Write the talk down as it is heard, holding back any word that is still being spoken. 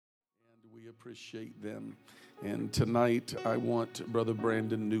appreciate them. And tonight I want Brother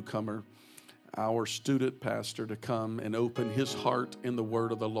Brandon Newcomer, our student pastor, to come and open his heart in the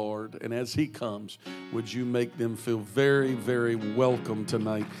word of the Lord. And as he comes, would you make them feel very, very welcome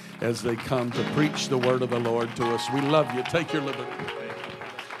tonight as they come to preach the word of the Lord to us. We love you. Take your liberty.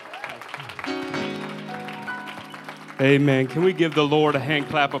 Amen. Can we give the Lord a hand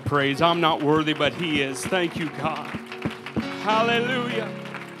clap of praise? I'm not worthy, but He is. Thank you, God. Hallelujah.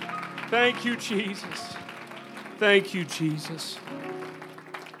 Thank you, Jesus. Thank you, Jesus.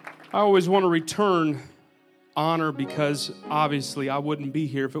 I always want to return honor because obviously I wouldn't be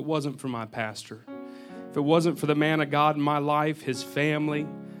here if it wasn't for my pastor. If it wasn't for the man of God in my life, his family,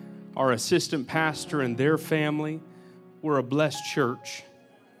 our assistant pastor and their family, we're a blessed church.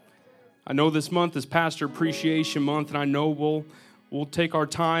 I know this month is Pastor Appreciation Month, and I know we'll take our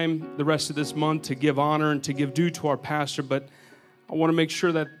time the rest of this month to give honor and to give due to our pastor, but I want to make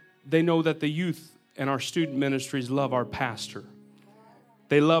sure that they know that the youth and our student ministries love our pastor.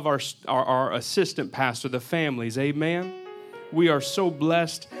 They love our assistant pastor, the families. Amen? We are so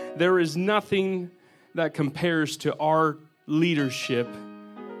blessed. There is nothing that compares to our leadership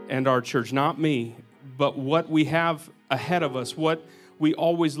and our church. Not me, but what we have ahead of us, what we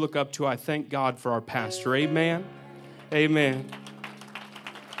always look up to. I thank God for our pastor. Amen? Amen.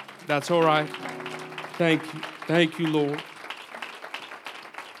 That's all right. Thank you. Thank you, Lord.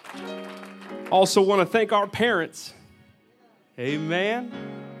 Also want to thank our parents. Amen.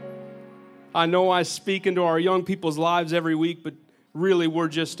 I know I speak into our young people's lives every week, but really we're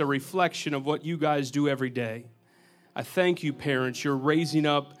just a reflection of what you guys do every day. I thank you, parents. You're raising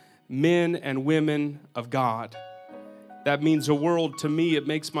up men and women of God. That means the world to me. It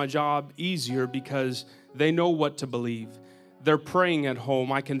makes my job easier because they know what to believe. They're praying at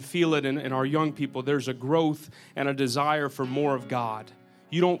home. I can feel it in our young people. There's a growth and a desire for more of God.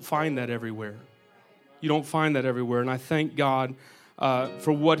 You don't find that everywhere. You don't find that everywhere. And I thank God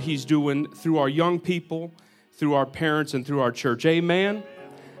for what He's doing through our young people, through our parents, and through our church. Amen?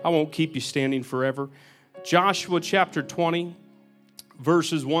 I won't keep you standing forever. Joshua chapter 20,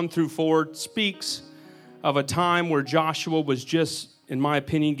 verses 1 through 4 speaks of a time where Joshua was just, in my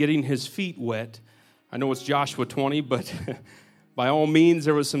opinion, getting his feet wet. I know it's Joshua 20, but by all means,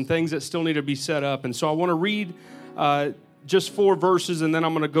 there was some things that still need to be set up. And so I want to read just 4 verses, and then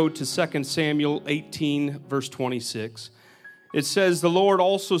I'm going to go to 2 Samuel 18, verse 26. It says, "The Lord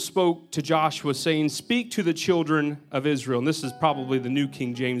also spoke to Joshua, saying, 'Speak to the children of Israel.'" And this is probably the New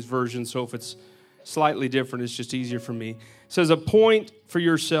King James Version, so if it's slightly different, it's just easier for me. It says, "Appoint for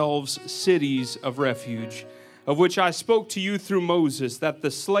yourselves cities of refuge, of which I spoke to you through Moses, that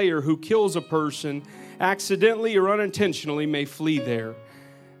the slayer who kills a person accidentally or unintentionally may flee there.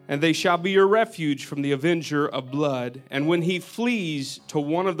 And they shall be your refuge from the avenger of blood. And when he flees to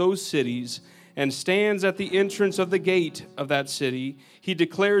one of those cities and stands at the entrance of the gate of that city, he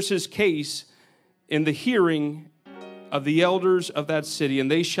declares his case in the hearing of the elders of that city,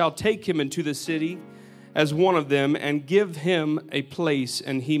 and they shall take him into the city as one of them and give him a place,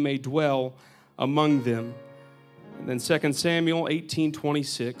 and he may dwell among them." And then 2 Samuel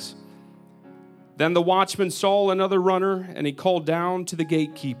 18:26. "Then the watchman saw another runner, and he called down to the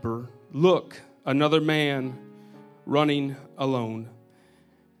gatekeeper, 'Look, another man running alone.'"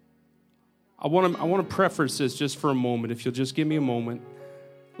 I want to preface this just for a moment, if you'll just give me a moment.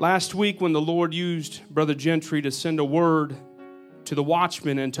 Last week when the Lord used Brother Gentry to send a word to the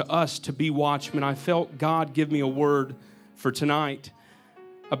watchmen and to us to be watchmen, I felt God give me a word for tonight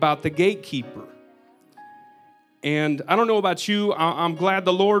about the gatekeeper. And I don't know about you, I'm glad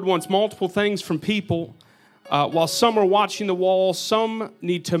the Lord wants multiple things from people. While some are watching the wall, some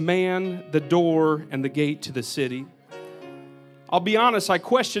need to man the door and the gate to the city. I'll be honest, I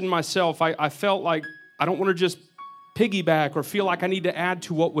questioned myself. I felt like I don't want to just piggyback or feel like I need to add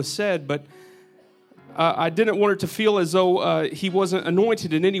to what was said, but I didn't want it to feel as though he wasn't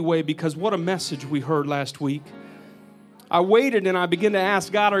anointed in any way, because what a message we heard last week. I waited and I began to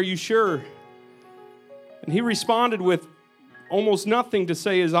ask God, "Are you sure?" And He responded with almost nothing to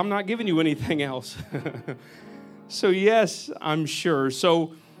say, "I'm not giving you anything else." So yes, I'm sure.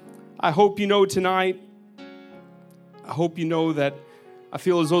 So I hope you know tonight, I hope you know that I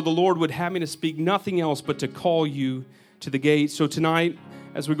feel as though the Lord would have me to speak nothing else but to call you to the gate. So tonight,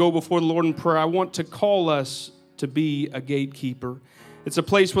 as we go before the Lord in prayer, I want to call us to be a gatekeeper. It's a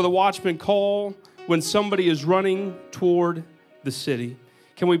place where the watchmen call when somebody is running toward the city.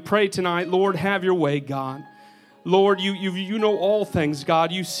 Can we pray tonight? Lord, have your way, God. Lord, you know all things,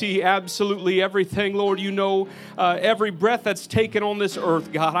 God. You see absolutely everything, Lord. You know every breath that's taken on this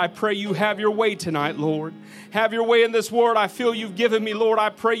earth, God. I pray you have your way tonight, Lord. Have your way in this word I feel you've given me, Lord. I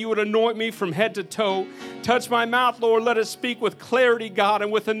pray you would anoint me from head to toe. Touch my mouth, Lord. Let it speak with clarity, God, and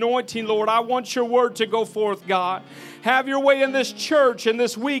with anointing, Lord. I want your word to go forth, God. Have your way in this church and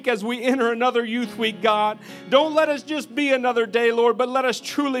this week as we enter another youth week, God. Don't let us just be another day, Lord, but let us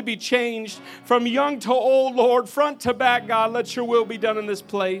truly be changed from young to old, Lord, front to back, God. Let your will be done in this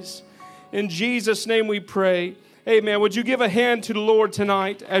place. In Jesus' name we pray. Amen. Would you give a hand to the Lord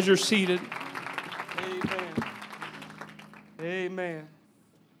tonight as you're seated? Amen. Amen.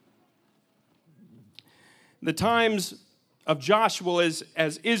 The times of Joshua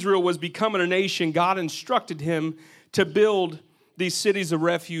as Israel was becoming a nation, God instructed him to build these cities of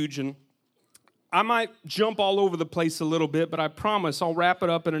refuge. And I might jump all over the place a little bit, but I promise I'll wrap it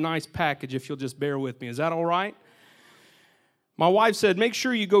up in a nice package if you'll just bear with me. Is that all right? My wife said, make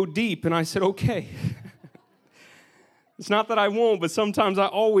sure you go deep. And I said, okay. It's not that I won't, but sometimes I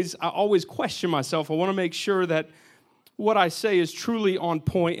always question myself. I want to make sure that what I say is truly on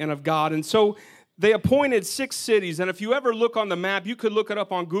point and of God. And so they appointed 6 cities. And if you ever look on the map, you could look it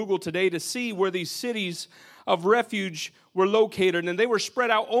up on Google today to see where these cities of refuge were located, and they were spread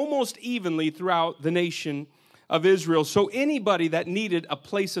out almost evenly throughout the nation of Israel. So anybody that needed a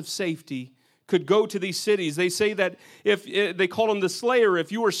place of safety could go to these cities. They say that if they called them the slayer,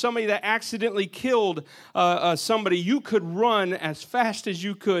 if you were somebody that accidentally killed somebody, you could run as fast as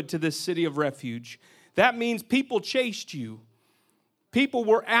you could to this city of refuge. That means people chased you. People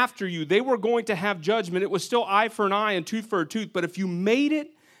were after you. They were going to have judgment. It was still eye for an eye and tooth for a tooth. But if you made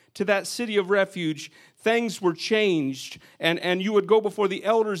it to that city of refuge, things were changed, and you would go before the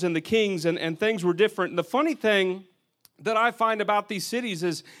elders and the kings, and things were different. And the funny thing that I find about these cities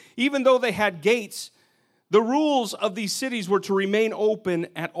is, even though they had gates, the rules of these cities were to remain open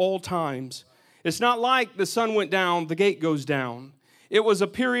at all times. It's not like the sun went down, the gate goes down. It was a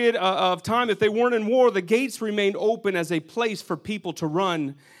period of time. If they weren't in war, the gates remained open as a place for people to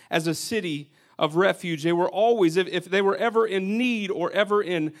run as a city of refuge. They were always, if they were ever in need or ever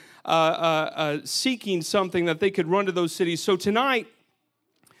in seeking something, that they could run to those cities. So tonight,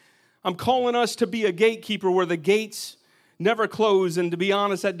 I'm calling us to be a gatekeeper where the gates never close. And to be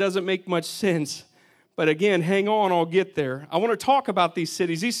honest, that doesn't make much sense. But again, hang on, I'll get there. I want to talk about these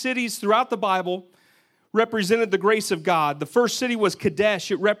cities. These cities throughout the Bible represented the grace of God. The first city was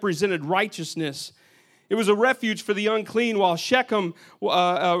Kadesh. It represented righteousness. It was a refuge for the unclean, while Shechem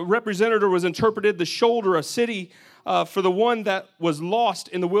represented or was interpreted the shoulder, a city for the one that was lost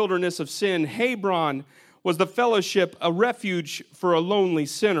in the wilderness of sin. Hebron was the fellowship, a refuge for a lonely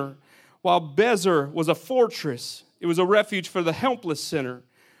sinner, while Bezer was a fortress. It was a refuge for the helpless sinner.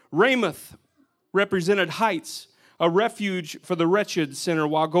 Ramoth represented heights, a refuge for the wretched sinner,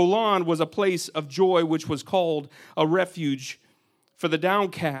 while Golan was a place of joy, which was called a refuge for the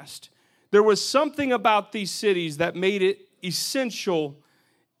downcast. There was something about these cities that made it essential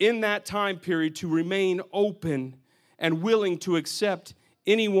in that time period to remain open and willing to accept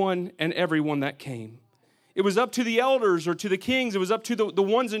anyone and everyone that came. It was up to the elders or to the kings. It was up to the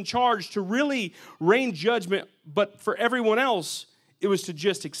ones in charge to really rain judgment. But for everyone else, it was to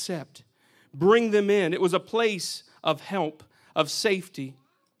just accept. Bring them in. It was a place of help, of safety.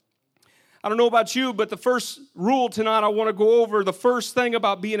 I don't know about you, but the first rule tonight I want to go over, the first thing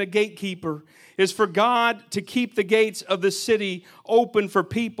about being a gatekeeper is for God to keep the gates of the city open for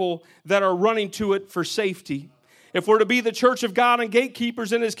people that are running to it for safety. If we're to be the church of God and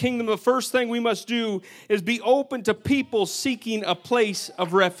gatekeepers in His kingdom, the first thing we must do is be open to people seeking a place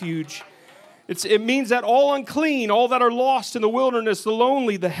of refuge. It means that all unclean, all that are lost in the wilderness, the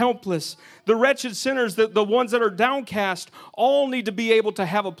lonely, the helpless, the wretched sinners, the ones that are downcast, all need to be able to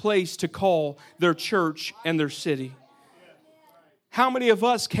have a place to call their church and their city. How many of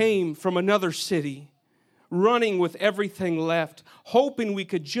us came from another city, running with everything left, hoping we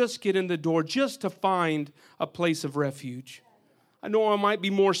could just get in the door, just to find a place of refuge? I know I might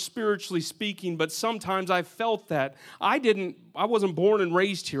be more spiritually speaking, but sometimes I felt that. I wasn't born and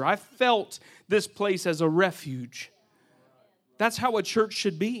raised here. I felt this place as a refuge. That's how a church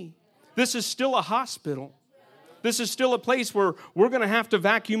should be. This is still a hospital. This is still a place where we're going to have to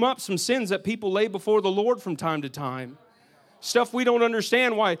vacuum up some sins that people lay before the Lord from time to time. Stuff we don't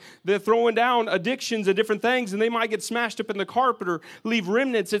understand, why they're throwing down addictions and different things, and they might get smashed up in the carpet or leave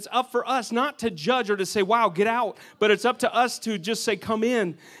remnants. It's up for us not to judge or to say, wow, get out. But it's up to us to just say, come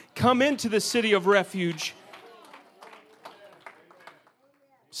in. Come into the city of refuge.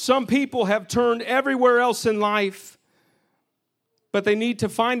 Some people have turned everywhere else in life But they need to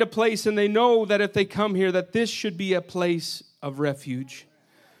find a place, and they know that if they come here, that this should be a place of refuge.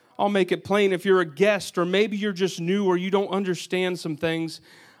 I'll make it plain. If you're a guest, or maybe you're just new, or you don't understand some things,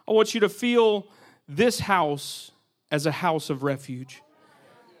 I want you to feel this house as a house of refuge.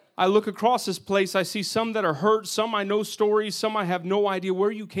 I look across this place, I see some that are hurt, some I know stories, some I have no idea where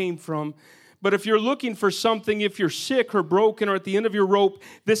you came from. But if you're looking for something, if you're sick or broken or at the end of your rope,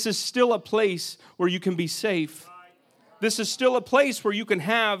 this is still a place where you can be safe. This is still a place where you can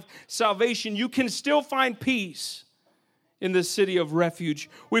have salvation. You can still find peace in this city of refuge.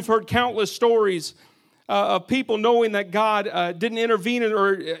 We've heard countless stories of people knowing that God didn't intervene,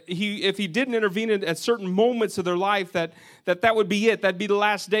 or if He didn't intervene at certain moments of their life, that would be it. That'd be the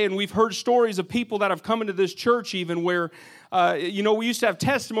last day. And we've heard stories of people that have come into this church even where, we used to have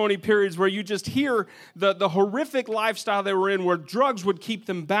testimony periods where you just hear the horrific lifestyle they were in, where drugs would keep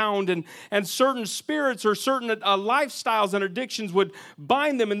them bound, and certain spirits or certain lifestyles and addictions would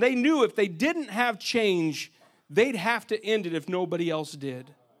bind them. And they knew if they didn't have change, they'd have to end it if nobody else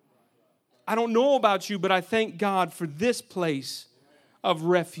did. I don't know about you, but I thank God for this place of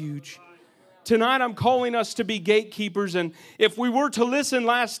refuge. Tonight I'm calling us to be gatekeepers, and if we were to listen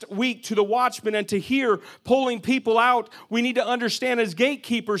last week to the watchmen and to hear pulling people out, we need to understand as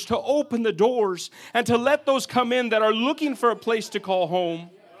gatekeepers to open the doors and to let those come in that are looking for a place to call home.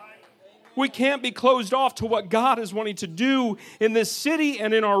 We can't be closed off to what God is wanting to do in this city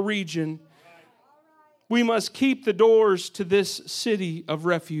and in our region. We must keep the doors to this city of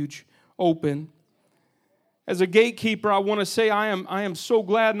refuge open. As a gatekeeper, I want to say I am so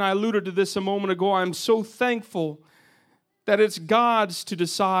glad, and I alluded to this a moment ago, I am so thankful that it's God's to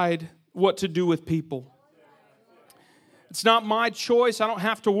decide what to do with people. It's not my choice. I don't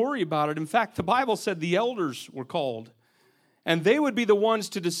have to worry about it. In fact, the Bible said the elders were called, and they would be the ones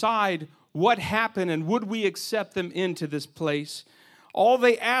to decide what happened and would we accept them into this place. All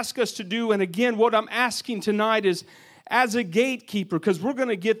they ask us to do, and again, what I'm asking tonight is, as a gatekeeper, because we're going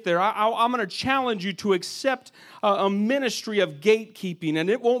to get there, I'm going to challenge you to accept a ministry of gatekeeping. And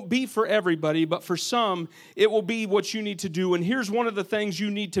it won't be for everybody, but for some, it will be what you need to do. And here's one of the things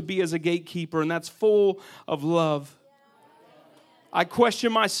you need to be as a gatekeeper, and that's full of love. I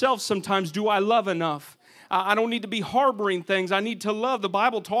question myself sometimes, do I love enough? I don't need to be harboring things. I need to love. The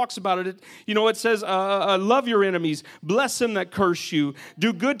Bible talks about it. It says, love your enemies. Bless them that curse you.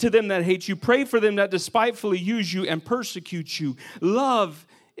 Do good to them that hate you. Pray for them that despitefully use you and persecute you. Love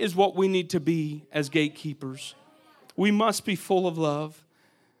is what we need to be as gatekeepers. We must be full of love.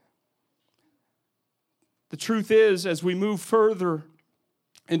 The truth is, as we move further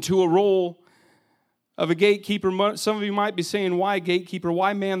into a role of a gatekeeper, some of you might be saying, why gatekeeper?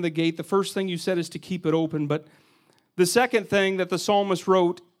 Why man the gate? The first thing you said is to keep it open. But the second thing that the psalmist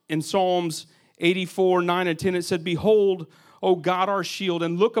wrote in Psalms 84, 9 and 10, it said, behold, O God, our shield,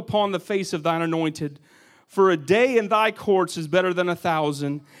 and look upon the face of thine anointed. For a day in thy courts is better than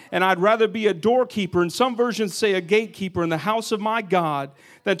 1,000, and I'd rather be a doorkeeper, and some versions say a gatekeeper, in the house of my God,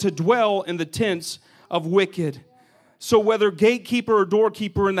 than to dwell in the tents of wicked. So whether gatekeeper or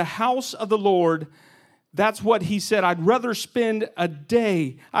doorkeeper in the house of the Lord, that's what he said. I'd rather spend a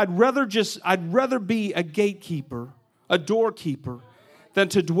day. I'd rather be a gatekeeper, a doorkeeper, than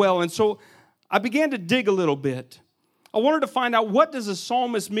to dwell. And so I began to dig a little bit. I wanted to find out, what does the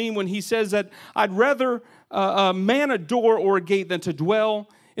psalmist mean when he says that I'd rather man a door or a gate than to dwell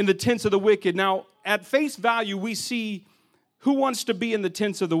in the tents of the wicked. Now, at face value, we see who wants to be in the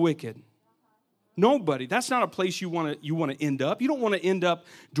tents of the wicked. Nobody. That's not a place you want to end up. You don't want to end up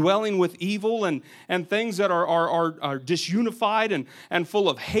dwelling with evil and things that are disunified and full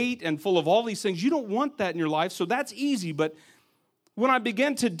of hate and full of all these things. You don't want that in your life, so that's easy. But when I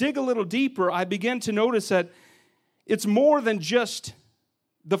began to dig a little deeper, I began to notice that it's more than just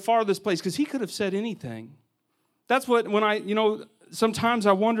the farthest place, because he could have said anything. That's what, sometimes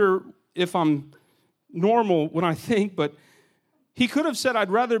I wonder if I'm normal when I think, but he could have said,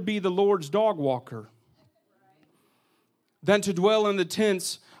 I'd rather be the Lord's dog walker than to dwell in the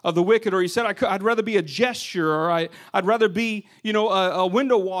tents of the wicked. Or he said, I'd rather be a gesture, or I'd rather be, a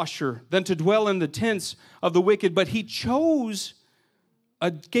window washer than to dwell in the tents of the wicked. But he chose a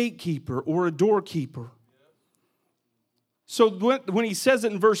gatekeeper or a doorkeeper. So when he says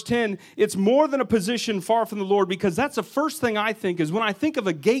it in verse 10, it's more than a position far from the Lord, because that's the first thing I think is when I think of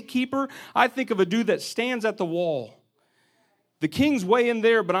a gatekeeper, I think of a dude that stands at the wall. The king's way in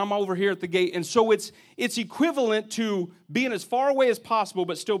there, but I'm over here at the gate. And so it's equivalent to being as far away as possible,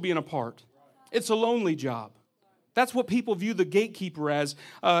 but still being apart. It's a lonely job. That's what people view the gatekeeper as.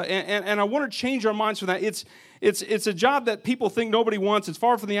 And I want to change our minds from that. It's a job that people think nobody wants. It's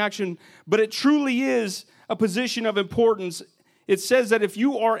far from the action, but it truly is a position of importance. it says that if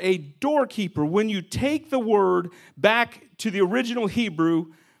you are a doorkeeper, when you take the word back to the original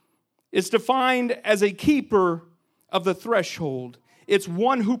Hebrew, it's defined as a keeper of the threshold. It's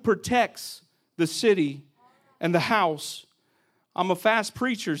one who protects the city and the house. I'm a fast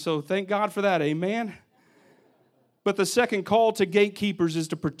preacher, so thank God for that. Amen. But the second call to gatekeepers is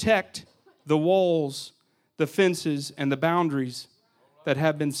to protect the walls, the fences, and the boundaries that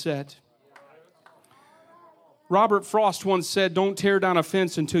have been set. Robert Frost once said, "Don't tear down a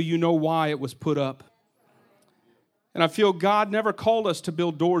fence until you know why it was put up." And I feel God never called us to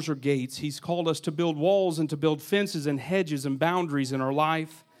build doors or gates. He's called us to build walls and to build fences and hedges and boundaries in our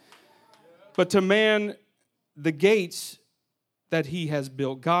life. But to man the gates that He has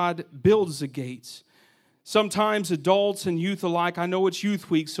built, God builds the gates. Sometimes adults and youth alike, I know it's Youth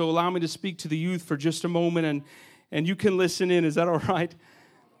Week, so allow me to speak to the youth for just a moment, and you can listen in. Is that all right?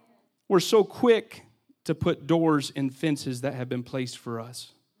 We're so quick to put doors and fences that have been placed for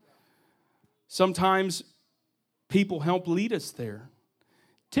us. Sometimes people help lead us there.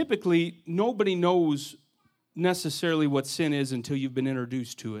 Typically, nobody knows necessarily what sin is until you've been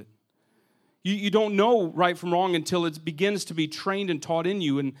introduced to it. You don't know right from wrong until it begins to be trained and taught in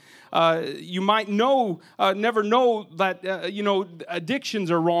you. And you might never know that,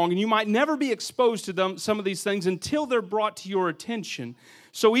 addictions are wrong. And you might never be exposed to some of these things until they're brought to your attention.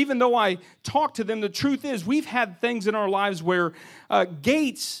 So even though I talk to them, the truth is we've had things in our lives where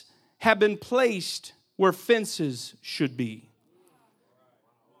gates have been placed where fences should be.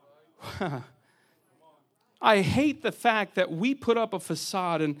 I hate the fact that we put up a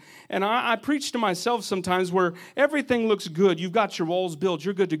facade, and I preach to myself sometimes where everything looks good. You've got your walls built,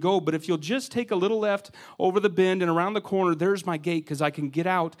 you're good to go, but if you'll just take a little left over the bend and around the corner, there's my gate, because I can get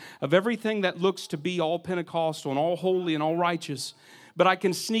out of everything that looks to be all Pentecostal and all holy and all righteous, but I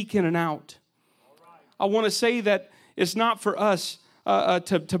can sneak in and out. I want to say that it's not for us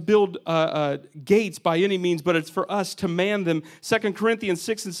to build gates by any means, but it's for us to man them. 2 Corinthians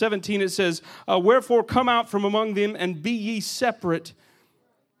 6 and 17, it says, "Wherefore come out from among them and be ye separate."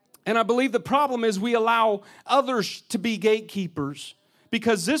 And I believe the problem is we allow others to be gatekeepers,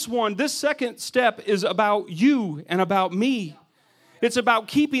 because this second step is about you and about me. It's about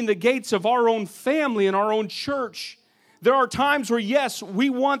keeping the gates of our own family and our own church. There are times where, yes,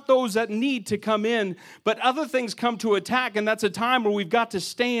 we want those that need to come in, but other things come to attack, and that's a time where we've got to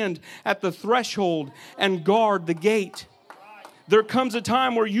stand at the threshold and guard the gate. There comes a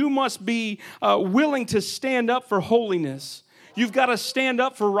time where you must be willing to stand up for holiness. You've got to stand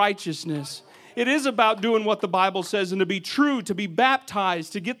up for righteousness. It is about doing what the Bible says and to be true, to be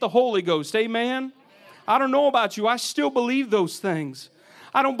baptized, to get the Holy Ghost. Amen? I don't know about you. I still believe those things.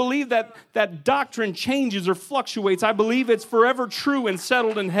 I don't believe that doctrine changes or fluctuates. I believe it's forever true and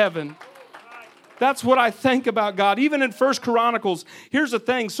settled in heaven. That's what I think about God. Even in 1 Chronicles, here's the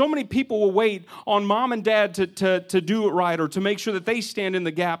thing. So many people will wait on mom and dad to do it right or to make sure that they stand in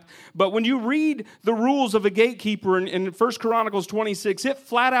the gap. But when you read the rules of a gatekeeper in 1 Chronicles 26, it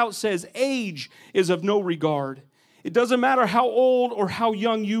flat out says age is of no regard. It doesn't matter how old or how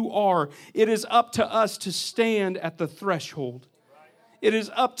young you are. It is up to us to stand at the threshold. It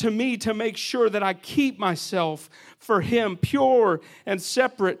is up to me to make sure that I keep myself for Him pure and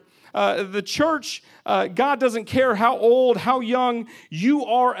separate. The church, God doesn't care how old, how young. You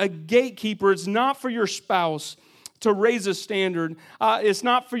are a gatekeeper. It's not for your spouse to raise a standard. It's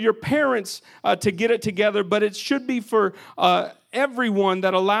not for your parents to get it together, but it should be for everyone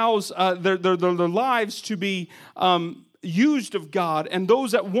that allows their lives to be used of God, and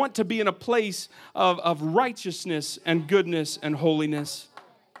those that want to be in a place of righteousness and goodness and holiness.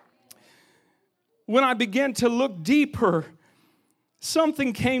 When I began to look deeper,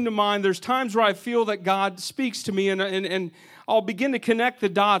 something came to mind. There's times where I feel that God speaks to me, and I'll begin to connect the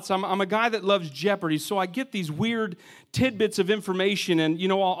dots. I'm a guy that loves Jeopardy, so I get these weird tidbits of information, and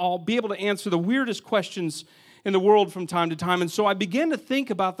I'll be able to answer the weirdest questions in the world from time to time. And so I began to think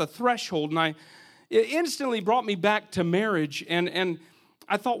about the threshold, and it instantly brought me back to marriage, and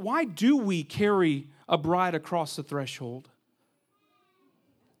I thought, why do we carry a bride across the threshold?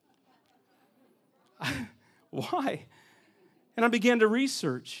 Why? And I began to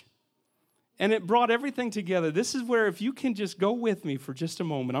research, and it brought everything together. This is where, if you can just go with me for just a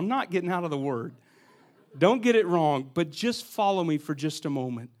moment, I'm not getting out of the Word. Don't get it wrong, but just follow me for just a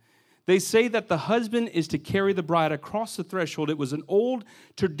moment. They say that the husband is to carry the bride across the threshold. It was an old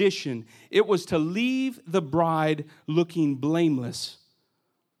tradition. It was to leave the bride looking blameless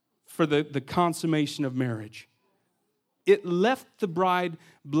for the consummation of marriage. It left the bride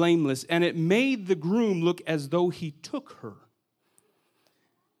blameless, and it made the groom look as though he took her.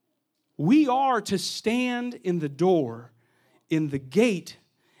 We are to stand in the door in the gate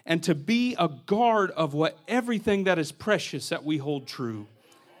and to be a guard of everything that is precious that we hold true.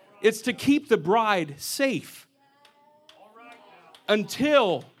 It's to keep the bride safe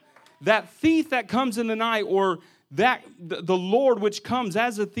until that thief that comes in the night, or that the Lord which comes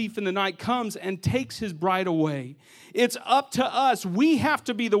as a thief in the night comes and takes his bride away. It's up to us. We have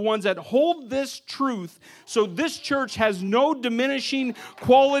to be the ones that hold this truth so this church has no diminishing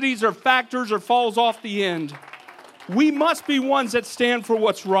qualities or factors or falls off the end. We must be ones that stand for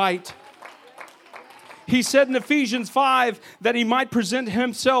what's right. He said in Ephesians 5 that he might present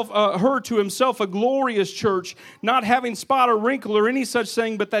her to himself a glorious church, not having spot or wrinkle or any such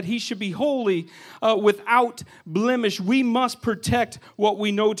thing, but that he should be holy, without blemish. We must protect what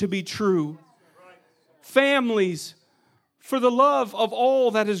we know to be true. Families, for the love of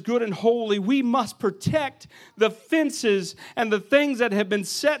all that is good and holy, we must protect the fences and the things that have been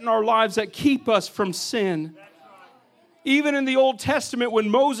set in our lives that keep us from sin. Even in the Old Testament, when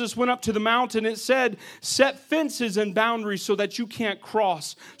Moses went up to the mountain, it said, set fences and boundaries so that you can't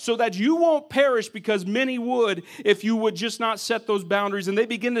cross, so that you won't perish, because many would if you would just not set those boundaries. And they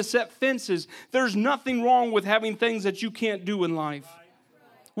begin to set fences. There's nothing wrong with having things that you can't do in life.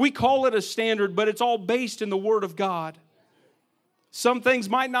 We call it a standard, but it's all based in the Word of God. Some things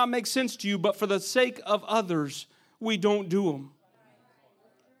might not make sense to you, but for the sake of others, we don't do them.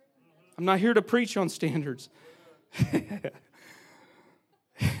 I'm not here to preach on standards.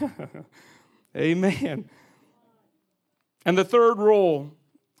 Amen. And the third role,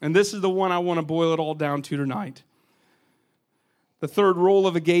 and this is the one I want to boil it all down to tonight. The third role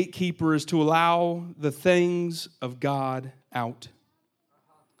of a gatekeeper is to allow the things of God out.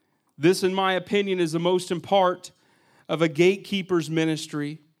 This, in my opinion, is the most important part of a gatekeeper's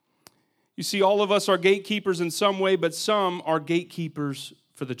ministry. You see, all of us are gatekeepers in some way, but some are gatekeepers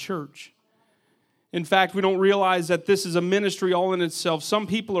for the church. In fact, we don't realize that this is a ministry all in itself. Some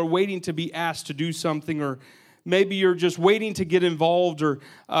people are waiting to be asked to do something, or maybe you're just waiting to get involved, or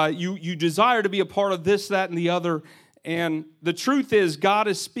you desire to be a part of this, that, and the other. And the truth is, God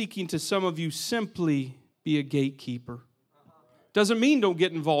is speaking to some of you, simply be a gatekeeper. Doesn't mean don't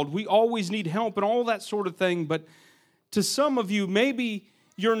get involved. We always need help and all that sort of thing. But to some of you, maybe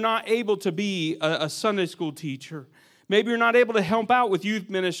you're not able to be a Sunday school teacher. Maybe you're not able to help out with youth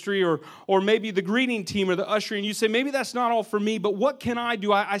ministry, or maybe the greeting team or the ushering. You say, maybe that's not all for me, but what can I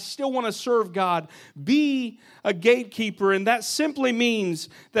do? I still want to serve God. Be a gatekeeper, and that simply means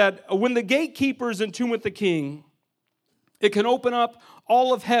that when the gatekeeper is in tune with the King, it can open up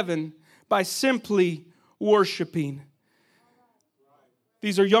all of heaven by simply worshiping.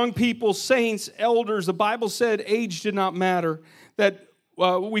 These are young people, saints, elders. The Bible said age did not matter, that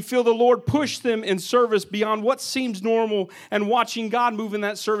we feel the Lord push them in service beyond what seems normal, and watching God move in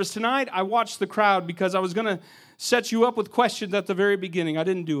that service. Tonight, I watched the crowd because I was going to set you up with questions at the very beginning. I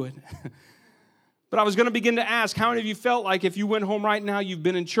didn't do it. But I was going to begin to ask, how many of you felt like if you went home right now, you've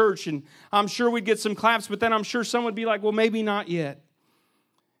been in church? And I'm sure we'd get some claps, but then I'm sure someone would be like, well, maybe not yet.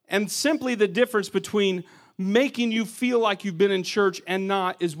 And simply the difference between making you feel like you've been in church and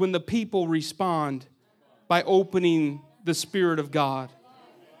not is when the people respond by opening the Spirit of God.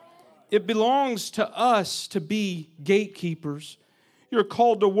 It belongs to us to be gatekeepers. You're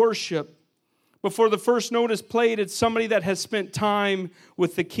called to worship. Before the first note is played, it's somebody that has spent time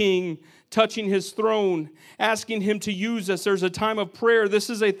with the King, touching his throne, asking him to use us. There's a time of prayer. This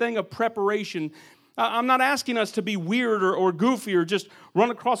is a thing of preparation. I'm not asking us to be weird or goofy or just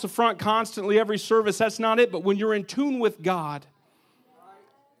run across the front constantly every service. That's not it. But when you're in tune with God,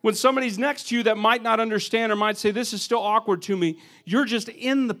 when somebody's next to you that might not understand or might say, this is still awkward to me, you're just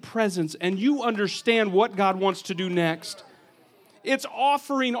in the presence and you understand what God wants to do next. It's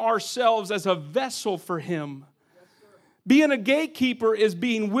offering ourselves as a vessel for Him. Being a gatekeeper is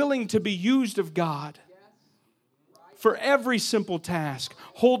being willing to be used of God for every simple task.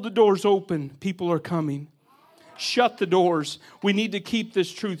 Hold the doors open. People are coming. Shut the doors. We need to keep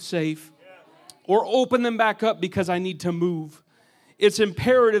this truth safe. Or open them back up because I need to move. It's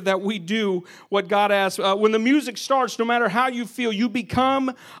imperative that we do what God asks. When the music starts, no matter how you feel, you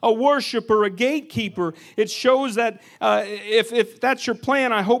become a worshiper, a gatekeeper. It shows that if that's your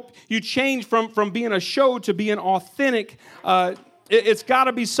plan, I hope you change from being a show to being authentic. It's got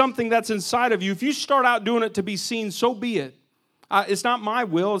to be something that's inside of you. If you start out doing it to be seen, so be it. It's not my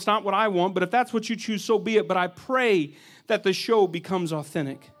will. It's not what I want. But if that's what you choose, so be it. But I pray that the show becomes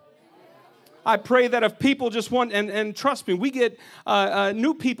authentic. I pray that if people just want, and trust me, we get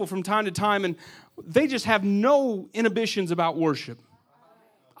new people from time to time, and they just have no inhibitions about worship.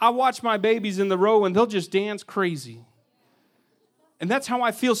 I watch my babies in the row, and they'll just dance crazy. And that's how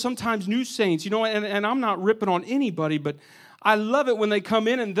I feel sometimes new saints, and I'm not ripping on anybody, but I love it when they come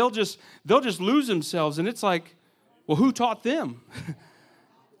in and they'll just lose themselves. And it's like, well, who taught them?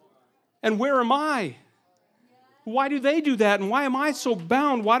 And where am I? Why do they do that? And why am I so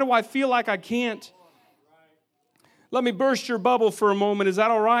bound? Why do I feel like I can't? Let me burst your bubble for a moment. Is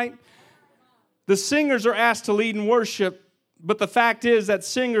that all right? The singers are asked to lead in worship, but the fact is that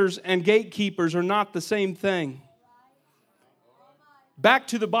singers and gatekeepers are not the same thing. Back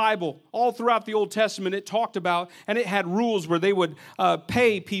to the Bible, all throughout the Old Testament, it talked about, and it had rules where they would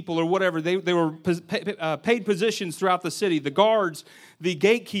pay people or whatever. They were paid positions throughout the city, the guards, the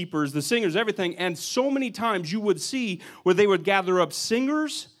gatekeepers, the singers, everything. And so many times you would see where they would gather up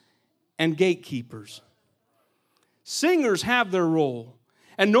singers and gatekeepers. Singers have their role,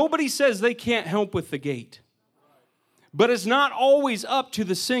 and nobody says they can't help with the gate. But it's not always up to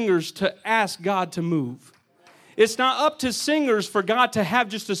the singers to ask God to move. It's not up to singers for God to have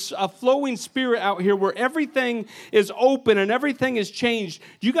just a flowing spirit out here where everything is open and everything is changed.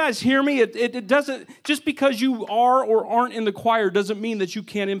 Do you guys hear me? It doesn't, just because you are or aren't in the choir doesn't mean that you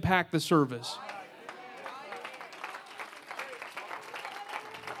can't impact the service.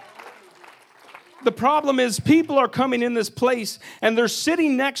 The problem is people are coming in this place and they're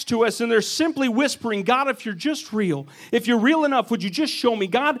sitting next to us and they're simply whispering, God, if you're just real, if you're real enough, would you just show me?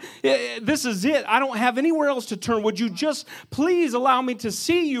 God, this is it. I don't have anywhere else to turn. Would you just please allow me to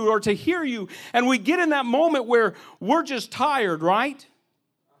see you or to hear you? And we get in that moment where we're just tired, right?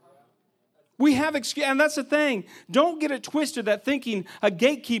 We have excuse, and that's the thing. Don't get it twisted that thinking a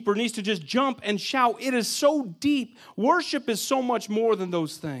gatekeeper needs to just jump and shout. It is so deep. Worship is so much more than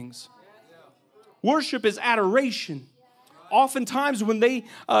those things. Worship is adoration. Oftentimes when they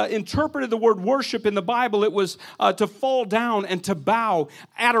interpreted the word worship in the Bible, it was to fall down and to bow.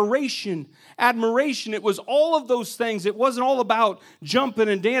 Adoration, admiration, it was all of those things. It wasn't all about jumping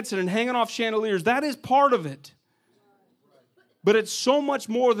and dancing and hanging off chandeliers. That is part of it. But it's so much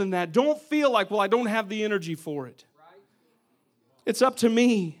more than that. Don't feel like, well, I don't have the energy for it. It's up to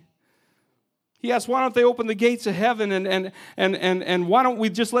me. He asked, why don't they open the gates of heaven and why don't we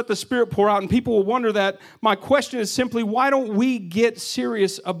just let the Spirit pour out? And people will wonder that. My question is simply, why don't we get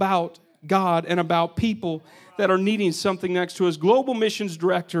serious about God and about people that are needing something next to us? Global Missions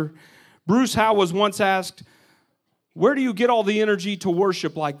Director Bruce Howe was once asked, where do you get all the energy to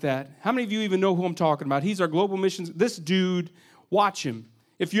worship like that? How many of you even know who I'm talking about? He's our Global Missions. This dude, watch him.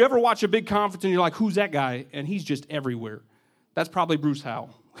 If you ever watch a big conference and you're like, who's that guy? And he's just everywhere. That's probably Bruce Howe.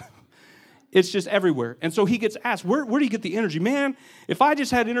 It's just everywhere. And so he gets asked, where do you get the energy? Man, if I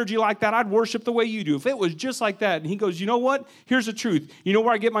just had energy like that, I'd worship the way you do. If it was just like that. And he goes, you know what? Here's the truth. You know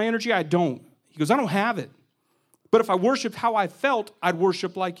where I get my energy? I don't. He goes, I don't have it. But if I worshiped how I felt, I'd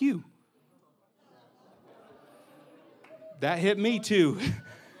worship like you. That hit me too.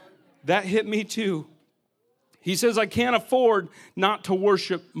 That hit me too. He says, I can't afford not to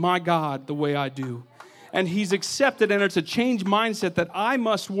worship my God the way I do. And he's accepted, and it's a changed mindset that I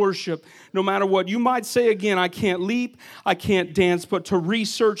must worship no matter what. You might say again, I can't leap, I can't dance, but to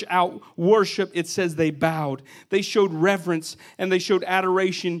research out worship, it says they bowed. They showed reverence, and they showed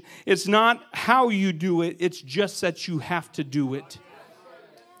adoration. It's not how you do it, it's just that you have to do it.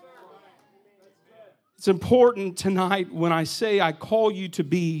 It's important tonight when I say I call you to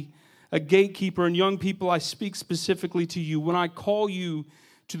be a gatekeeper, and young people, I speak specifically to you. When I call you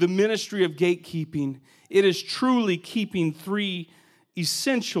to the ministry of gatekeeping, it is truly keeping three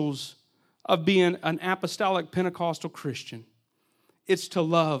essentials of being an apostolic Pentecostal Christian. It's to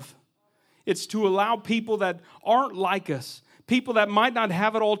love. It's to allow people that aren't like us, people that might not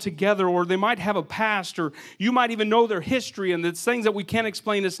have it all together, or they might have a past, or you might even know their history, and it's things that we can't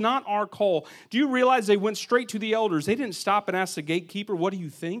explain. It's not our call. Do you realize they went straight to the elders? They didn't stop and ask the gatekeeper, what do you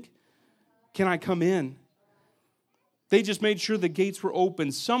think? Can I come in? They just made sure the gates were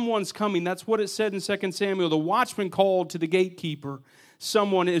open. Someone's coming. That's what it said in 2 Samuel. The watchman called to the gatekeeper.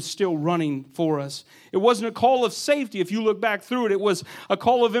 Someone is still running for us. It wasn't a call of safety. If you look back through it, it was a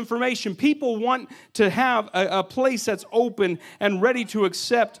call of information. People want to have a place that's open and ready to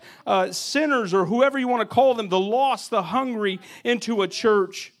accept sinners, or whoever you want to call them, the lost, the hungry, into a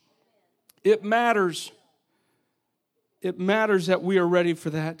church. It matters. It matters that we are ready for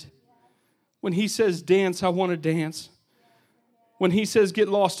that. When he says dance, I want to dance. When he says get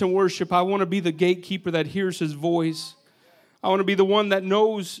lost in worship, I want to be the gatekeeper that hears his voice. I want to be the one that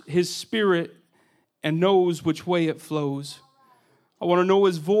knows his spirit and knows which way it flows. I want to know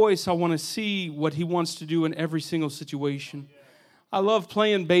his voice. I want to see what he wants to do in every single situation. I love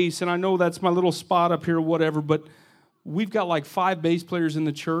playing bass, and I know that's my little spot up here or whatever, but we've got like 5 bass players in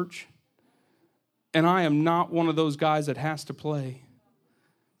the church, and I am not one of those guys that has to play.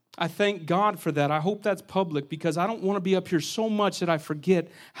 I thank God for that. I hope that's public because I don't want to be up here so much that I forget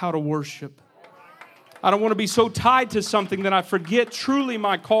how to worship. I don't want to be so tied to something that I forget truly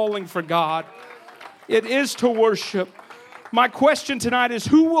my calling for God. It is to worship. My question tonight is,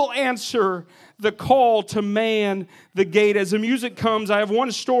 who will answer the call to man the gate? As the music comes, I have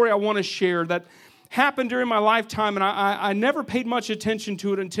one story I want to share that happened during my lifetime, and I never paid much attention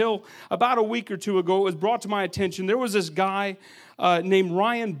to it until about a week or two ago. It was brought to my attention. There was this guy named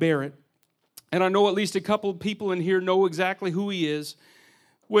Ryan Barrett, and I know at least a couple of people in here know exactly who he is.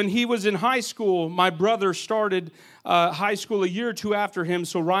 When he was in high school, my brother started high school a year or two after him,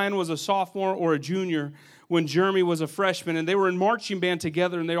 so Ryan was a sophomore or a junior when Jeremy was a freshman, and they were in marching band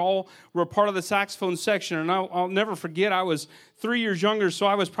together, and they all were part of the saxophone section. And I'll never forget, I was 3 years younger, so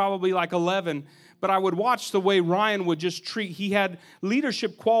I was probably like 11, but I would watch the way Ryan would just treat. He had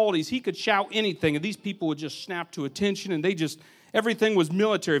leadership qualities. He could shout anything, and these people would just snap to attention, and everything was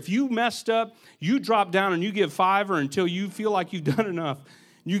military. If you messed up, you drop down and you give five or until you feel like you've done enough.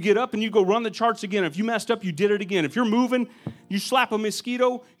 You get up and you go run the charts again. If you messed up, you did it again. If you're moving, you slap a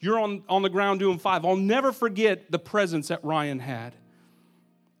mosquito, you're on the ground doing five. I'll never forget the presence that Ryan had.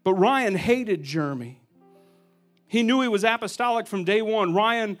 But Ryan hated Jeremy. He knew he was apostolic from day one.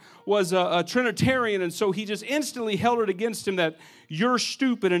 Ryan was a Trinitarian, and so he just instantly held it against him that you're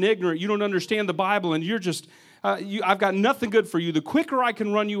stupid and ignorant. You don't understand the Bible, and you're just, I've got nothing good for you. The quicker I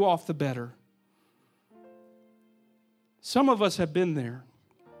can run you off, the better. Some of us have been there.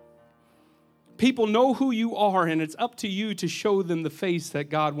 People know who you are, and it's up to you to show them the face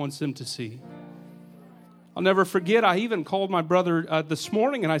that God wants them to see. I'll never forget, I even called my brother this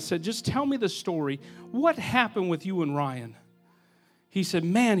morning, and I said, just tell me the story. What happened with you and Ryan? He said,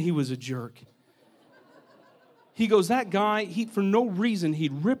 man, he was a jerk. He goes, that guy, for no reason,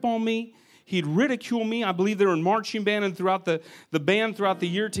 he'd rip on me. He'd ridicule me. I believe they were in marching band and throughout the band throughout the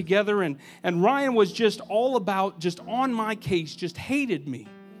year together. And Ryan was just all about, just on my case, just hated me.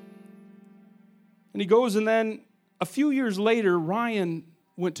 And he goes, and then a few years later, Ryan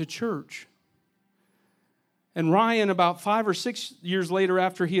went to church. And Ryan, about 5 or 6 years later,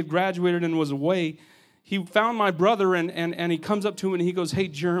 after he had graduated and was away, he found my brother, and he comes up to him and he goes, hey,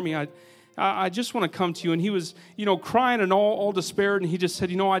 Jeremy, I just want to come to you. And he was, crying and all despaired, and he just said,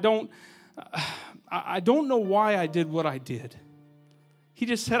 I don't know why I did what I did. He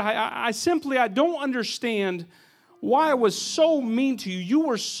just said, I simply don't understand why I was so mean to you. You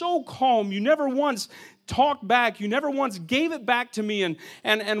were so calm. You never once talked back. You never once gave it back to me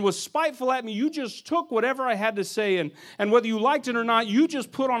and was spiteful at me. You just took whatever I had to say, and whether you liked it or not, you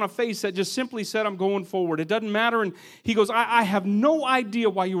just put on a face that just simply said, I'm going forward. It doesn't matter. And he goes, I have no idea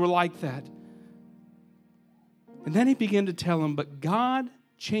why you were like that. And then he began to tell him, but God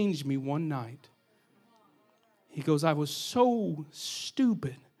changed me one night. He goes, I was so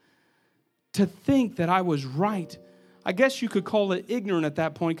stupid to think that I was right. I guess you could call it ignorant at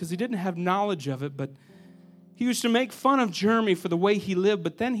that point because he didn't have knowledge of it, but he used to make fun of Jeremy for the way he lived,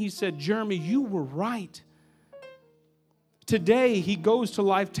 but then he said, Jeremy, you were right. Today, he goes to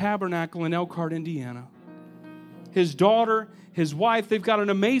Life Tabernacle in Elkhart, Indiana. His daughter, his wife, they've got an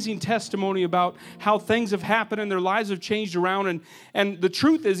amazing testimony about how things have happened and their lives have changed around. And the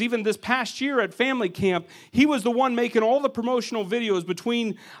truth is, even this past year at family camp, he was the one making all the promotional videos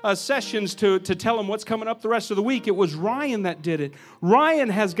between sessions to tell them what's coming up the rest of the week. It was Ryan that did it. Ryan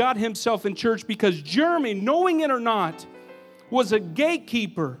has got himself in church because Jeremy, knowing it or not, was a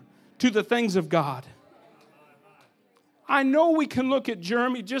gatekeeper to the things of God. I know we can look at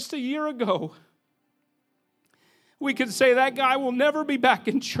Jeremy just a year ago. We could say that guy will never be back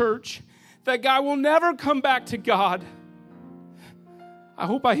in church. That guy will never come back to God. I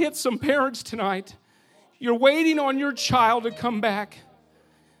hope I hit some parents tonight. You're waiting on your child to come back.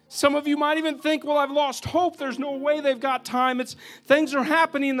 Some of you might even think, well, I've lost hope. There's no way they've got time. Things are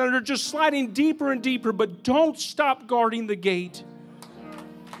happening that are just sliding deeper and deeper, but don't stop guarding the gate.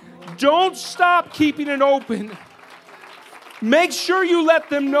 Don't stop keeping it open. Make sure you let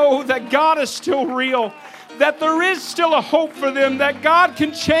them know that God is still real, that there is still a hope for them, that God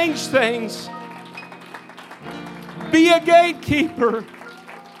can change things. Be a gatekeeper.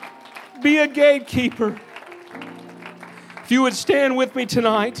 Be a gatekeeper. If you would stand with me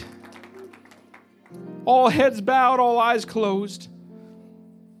tonight, all heads bowed, all eyes closed.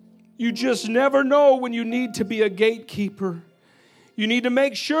 You just never know when you need to be a gatekeeper. You need to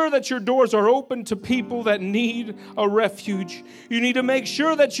make sure that your doors are open to people that need a refuge. You need to make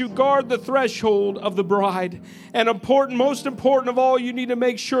sure that you guard the threshold of the bride. And most important of all, you need to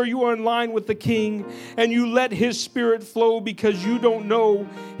make sure you are in line with the King and you let His Spirit flow, because you don't know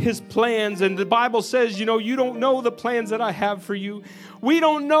His plans. And the Bible says, you don't know the plans that I have for you. We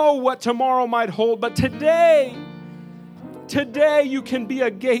don't know what tomorrow might hold, but today you can be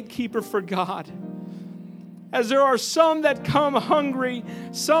a gatekeeper for God. As there are some that come hungry,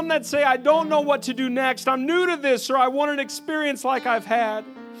 some that say, I don't know what to do next. I'm new to this, or I want an experience like I've had.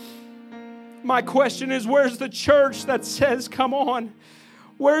 My question is, where's the church that says, come on?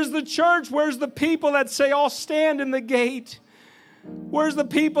 Where's the church? Where's the people that say, I'll stand in the gate? Where's the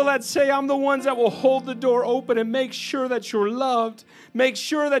people that say, I'm the ones that will hold the door open and make sure that you're loved, make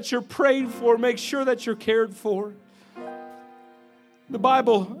sure that you're prayed for, make sure that you're cared for? The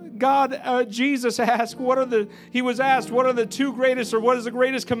Bible, Jesus asked, what are the two greatest, or what is the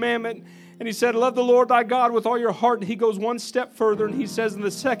greatest commandment? And He said, love the Lord thy God with all your heart. And He goes one step further and He says, and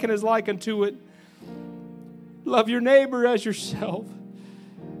the second is like unto it. Love your neighbor as yourself.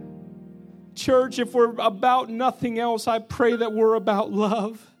 Church, if we're about nothing else, I pray that we're about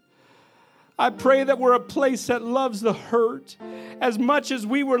love. I pray that we're a place that loves the hurt. As much as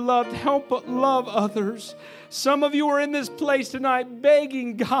we were loved, help love others. Some of you are in this place tonight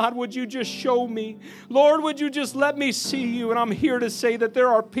begging God, would you just show me? Lord, would you just let me see you? And I'm here to say that there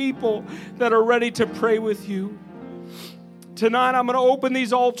are people that are ready to pray with you. Tonight, I'm going to open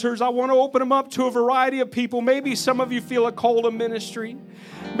these altars. I want to open them up to a variety of people. Maybe some of you feel a call to ministry.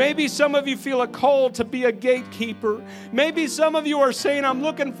 Maybe some of you feel a call to be a gatekeeper. Maybe some of you are saying, I'm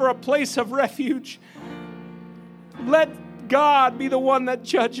looking for a place of refuge. Let God be the one that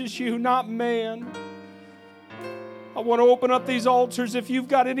judges you, not man. I want to open up these altars. If you've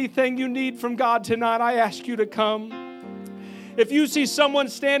got anything you need from God tonight, I ask you to come. If you see someone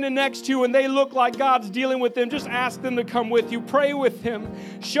standing next to you and they look like God's dealing with them, just ask them to come with you. Pray with them.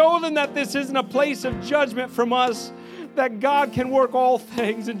 Show them that this isn't a place of judgment from us, that God can work all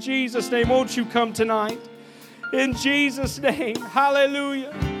things. In Jesus' name, won't you come tonight? In Jesus' name,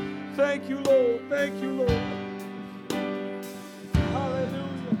 hallelujah. Thank you, Lord. Thank you, Lord.